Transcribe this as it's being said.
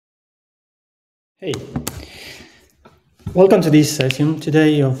Hey, welcome to this session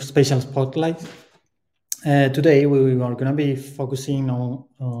today of Spatial Spotlights. Today we are going to be focusing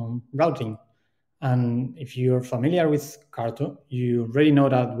on routing. And if you're familiar with Carto, you already know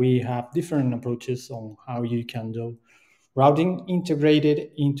that we have different approaches on how you can do routing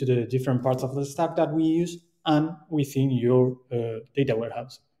integrated into the different parts of the stack that we use and within your data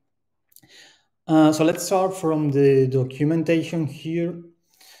warehouse. So let's start from the documentation here.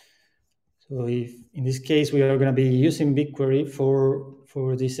 So if in this case, we are going to be using BigQuery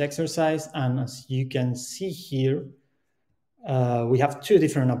for this exercise. And as you can see here, we have two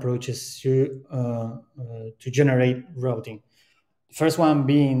different approaches to generate routing. The first one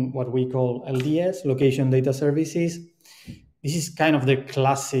being what we call LDS, Location Data Services. This is kind of the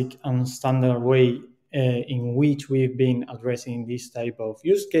classic and standard way in which we've been addressing this type of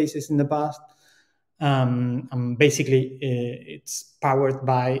use cases in the past. And basically, it's powered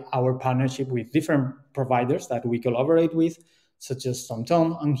by our partnership with different providers that we collaborate with, such as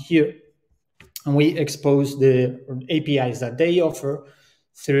TomTom and here. And we expose the APIs that they offer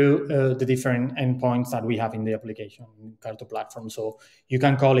through the different endpoints that we have in the application, in Carto platform. So you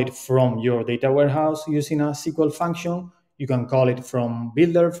can call it from your data warehouse using a SQL function. You can call it from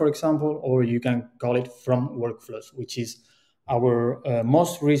Builder, for example, or you can call it from Workflows, which is our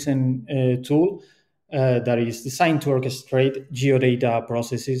most recent tool that is designed to orchestrate geodata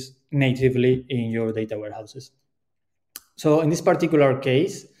processes natively in your data warehouses. So in this particular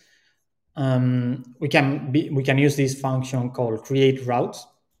case, we can use this function called create routes,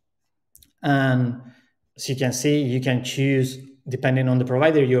 and as you can see, you can choose, depending on the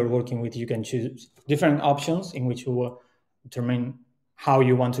provider you're working with, you can choose different options in which you will determine how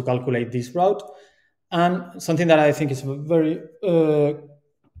you want to calculate this route. And something that I think is a very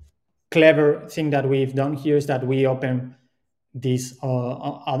clever thing that we've done here is that we open this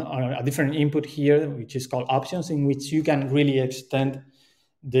a different input here, which is called options, in which you can really extend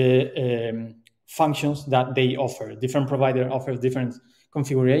the functions that they offer. Different provider offers different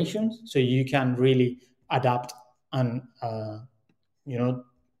configurations, so you can really adapt and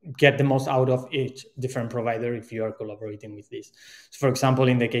get the most out of each different provider if you are collaborating with this. So for example,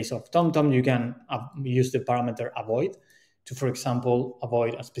 in the case of TomTom, you can use the parameter avoid to, for example,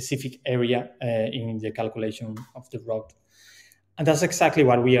 avoid a specific area in the calculation of the route. And that's exactly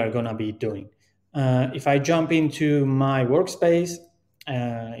what we are going to be doing. If I jump into my workspace,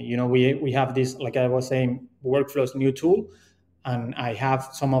 we have this, like I was saying, Workflows new tool, and I have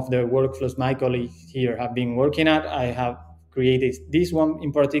some of the workflows my colleagues here have been working at. I have created this one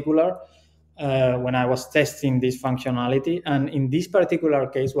in particular when I was testing this functionality. And in this particular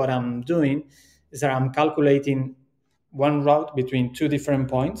case, what I'm doing is that I'm calculating one route between two different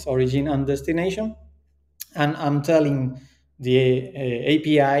points, origin and destination. And I'm telling the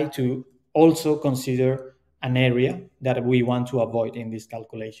API to also consider an area that we want to avoid in this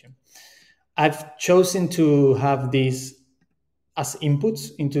calculation. I've chosen to have these as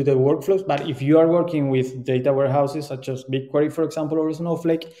inputs into the workflows, but if you are working with data warehouses such as BigQuery, for example, or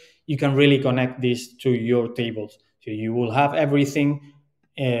Snowflake, you can really connect this to your tables. So you will have everything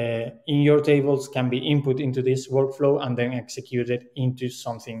in your tables can be input into this workflow and then executed into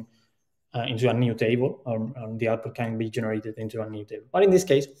something, into a new table, or the output can be generated into a new table. But in this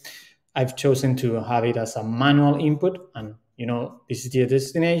case, I've chosen to have it as a manual input, and this is the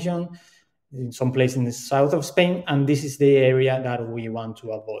destination in some place in the south of Spain, and this is the area that we want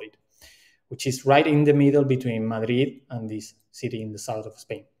to avoid, which is right in the middle between Madrid and this city in the south of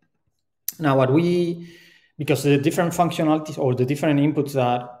Spain. Now, because the different functionalities or the different inputs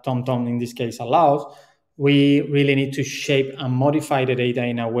that TomTom in this case allows, we really need to shape and modify the data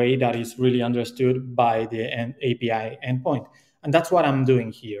in a way that is really understood by the API endpoint. And that's what I'm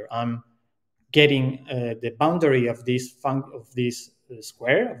doing here. I'm getting the boundary of this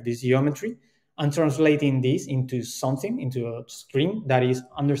square, of this geometry, and translating this into something, into a string that is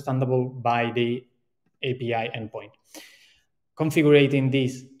understandable by the API endpoint. Configuring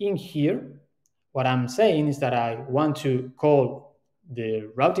this in here, what I'm saying is that I want to call the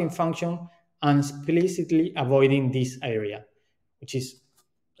routing function and explicitly avoiding this area, which is,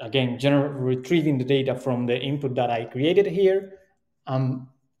 again, retrieving the data from the input that I created here and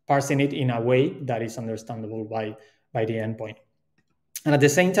parsing it in a way that is understandable by the endpoint. And at the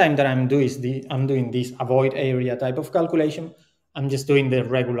same time that I'm doing this avoid area type of calculation, I'm just doing the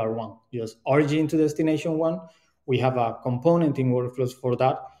regular one, just origin to destination one. We have a component in workflows for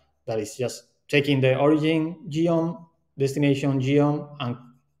that is just taking the origin geom, destination geom, and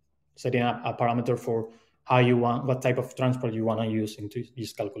setting up a parameter for what type of transport you want to use into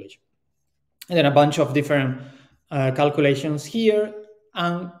this calculation. And then a bunch of different calculations here.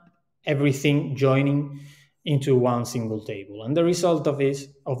 And everything joining into one single table. And the result of this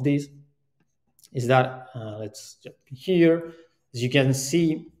is that, let's jump here, as you can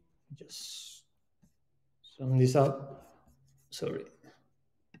see, just sum this up, sorry,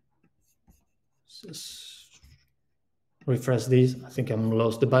 just refresh this, I think I'm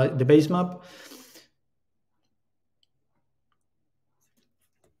lost the base map.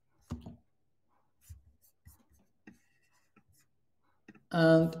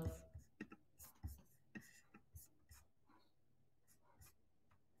 And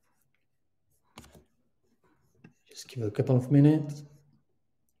just give it a couple of minutes.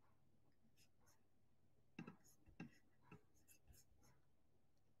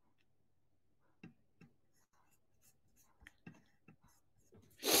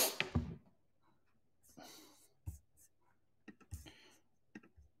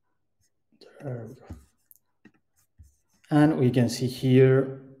 There we go. And we can see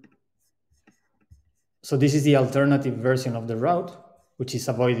here, so this is the alternative version of the route, which is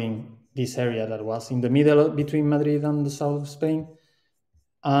avoiding this area that was in the middle between Madrid and the south of Spain,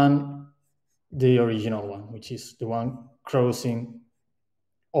 and the original one, which is the one crossing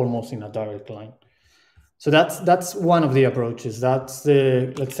almost in a direct line. So that's one of the approaches. That's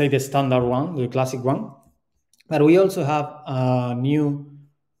the, let's say, the standard one, the classic one. But we also have a new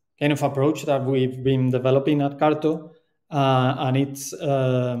kind of approach that we've been developing at Carto, and it's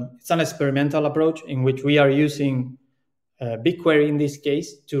an experimental approach in which we are using BigQuery in this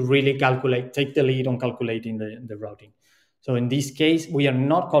case to really take the lead on calculating the routing. So in this case, we are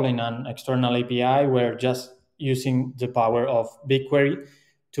not calling an external API. We're just using the power of BigQuery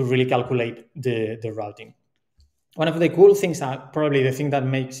to really calculate the routing. One of the cool things, probably the thing that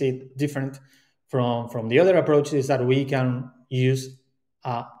makes it different from the other approaches, is that we can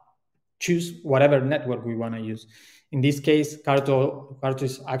choose whatever network we want to use. In this case, Carto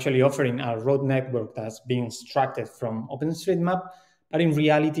is actually offering a road network that's being extracted from OpenStreetMap. But in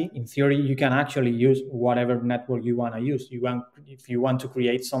reality, in theory, you can actually use whatever network you want to use. If you want to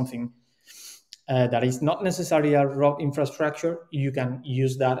create something that is not necessarily a road infrastructure, you can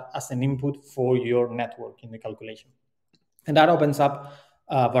use that as an input for your network in the calculation. And that opens up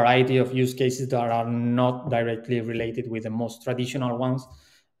a variety of use cases that are not directly related with the most traditional ones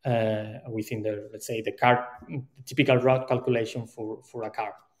within the, let's say, the typical route calculation for a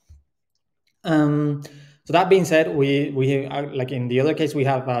car. So that being said, we like in the other case, we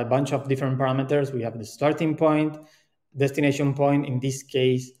have a bunch of different parameters. We have the starting point, destination point. In this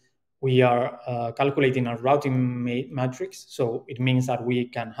case, we are calculating a routing matrix. So it means that we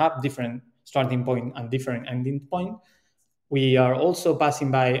can have different starting point and different ending point. We are also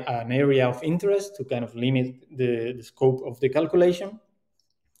passing by an area of interest to kind of limit the scope of the calculation.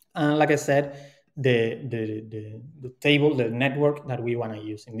 And like I said, the table, the network that we want to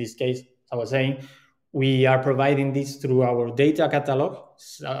use. In this case, as I was saying, we are providing this through our data catalog,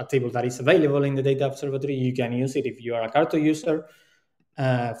 a table that is available in the Data Observatory. You can use it if you are a Carto user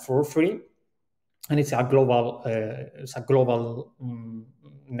for free. And it's a global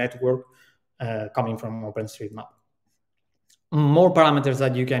network coming from OpenStreetMap. More parameters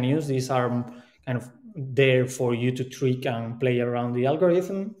that you can use. These are kind of there for you to tweak and play around the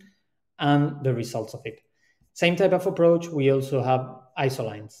algorithm and the results of it. Same type of approach, we also have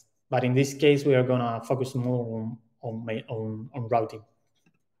isolines, but in this case, we are gonna focus more on routing.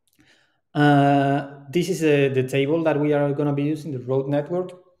 This is the table that we are gonna be using, the road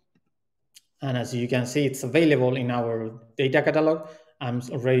network. And as you can see, it's available in our data catalog. I'm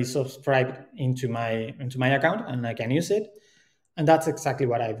already subscribed into my account and I can use it. And that's exactly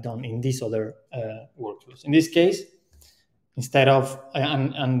what I've done in these other workflows. In this case, instead of,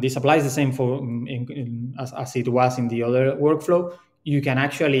 and this applies the same for as it was in the other workflow, you can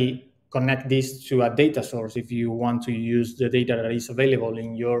actually connect this to a data source if you want to use the data that is available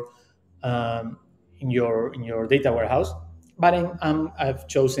in your data warehouse. But I've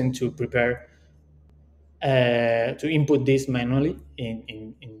chosen to prepare to input this manually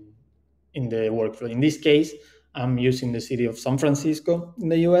in the workflow. In this case, I'm using the city of San Francisco in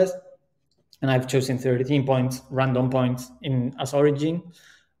the US, and I've chosen 13 points, random points as origin,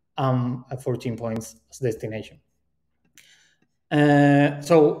 14 points as destination.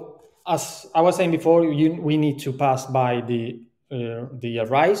 So as I was saying before, we need to pass by the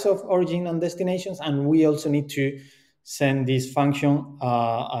arrays of origin and destinations, and we also need to send this function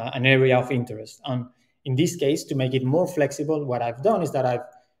an area of interest. And in this case, to make it more flexible, what I've done is that I've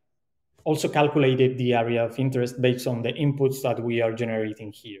also calculated the area of interest based on the inputs that we are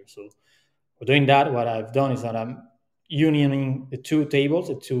generating here. So for doing that, what I've done is that I'm unioning the two tables,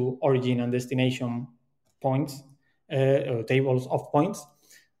 the two origin and destination points, tables of points.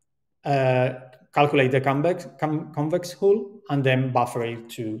 calculate the convex hull, and then buffer it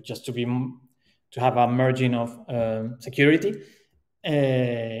to have a margin of security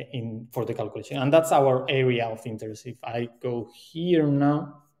for the calculation. And that's our area of interest. If I go here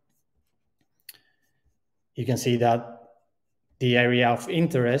now, you can see that the area of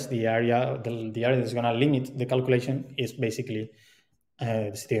interest, the area that's going to limit the calculation, is basically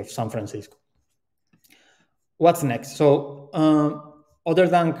the city of San Francisco. What's next? So other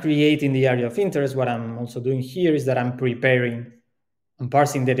than creating the area of interest, what I'm also doing here is that I'm preparing and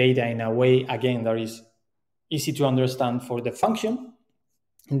parsing the data in a way, again, that is easy to understand for the function.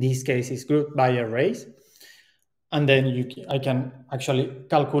 In this case, it's grouped by arrays. And then I can actually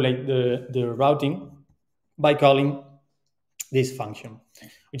calculate the routing by calling this function,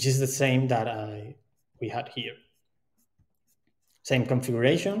 which is the same that we had here. Same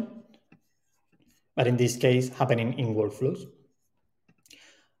configuration, but in this case, happening in workflows.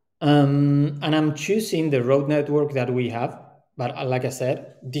 And I'm choosing the road network that we have. But like I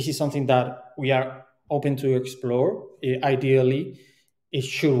said, this is something that we are open to explore. Ideally, it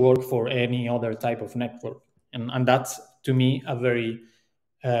should work for any other type of network. And that's, to me, a very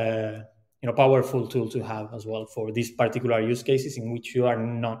powerful tool to have as well for these particular use cases in which you are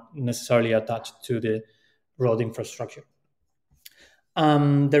not necessarily attached to the road infrastructure.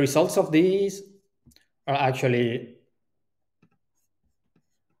 The results of these are actually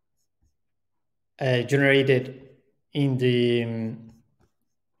generated in the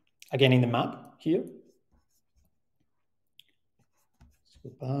again in the map here. Let's go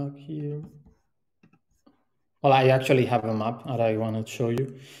back here. Well, I actually have a map that I want to show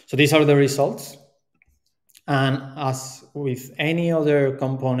you. So these are the results. And as with any other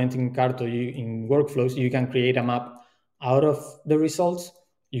component in Carto, in workflows, you can create a map out of the results.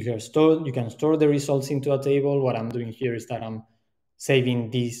 You can store the results into a table. What I'm doing here is that I'm saving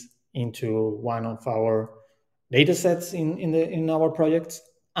these into one of our data sets in our projects.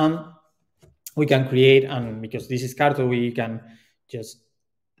 And we can create, and because this is Carto, we can just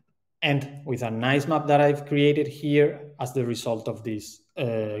end with a nice map that I've created here as the result of this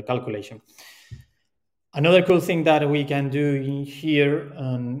calculation. Another cool thing that we can do in here,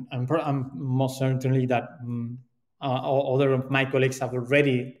 and most certainly that other of my colleagues have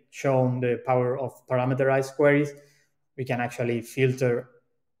already shown the power of parameterized queries, we can actually filter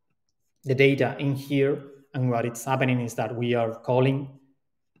the data in here. And what it's happening is that we are calling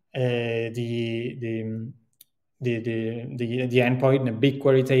the endpoint, the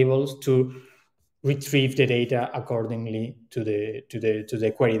BigQuery tables, to retrieve the data accordingly to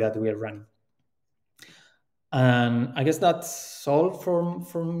the query that we are running. And I guess that's all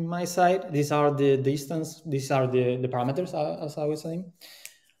from my side. These are the distance. These are the parameters, as I was saying.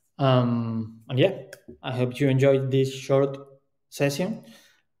 And yeah, I hope you enjoyed this short session.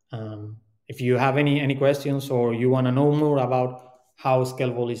 If you have any questions, or you want to know more about how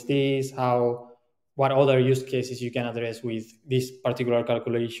scalable is this, what other use cases you can address with this particular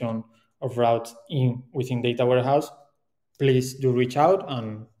calculation of routes within data warehouse, please do reach out,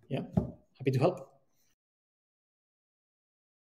 and yeah, happy to help.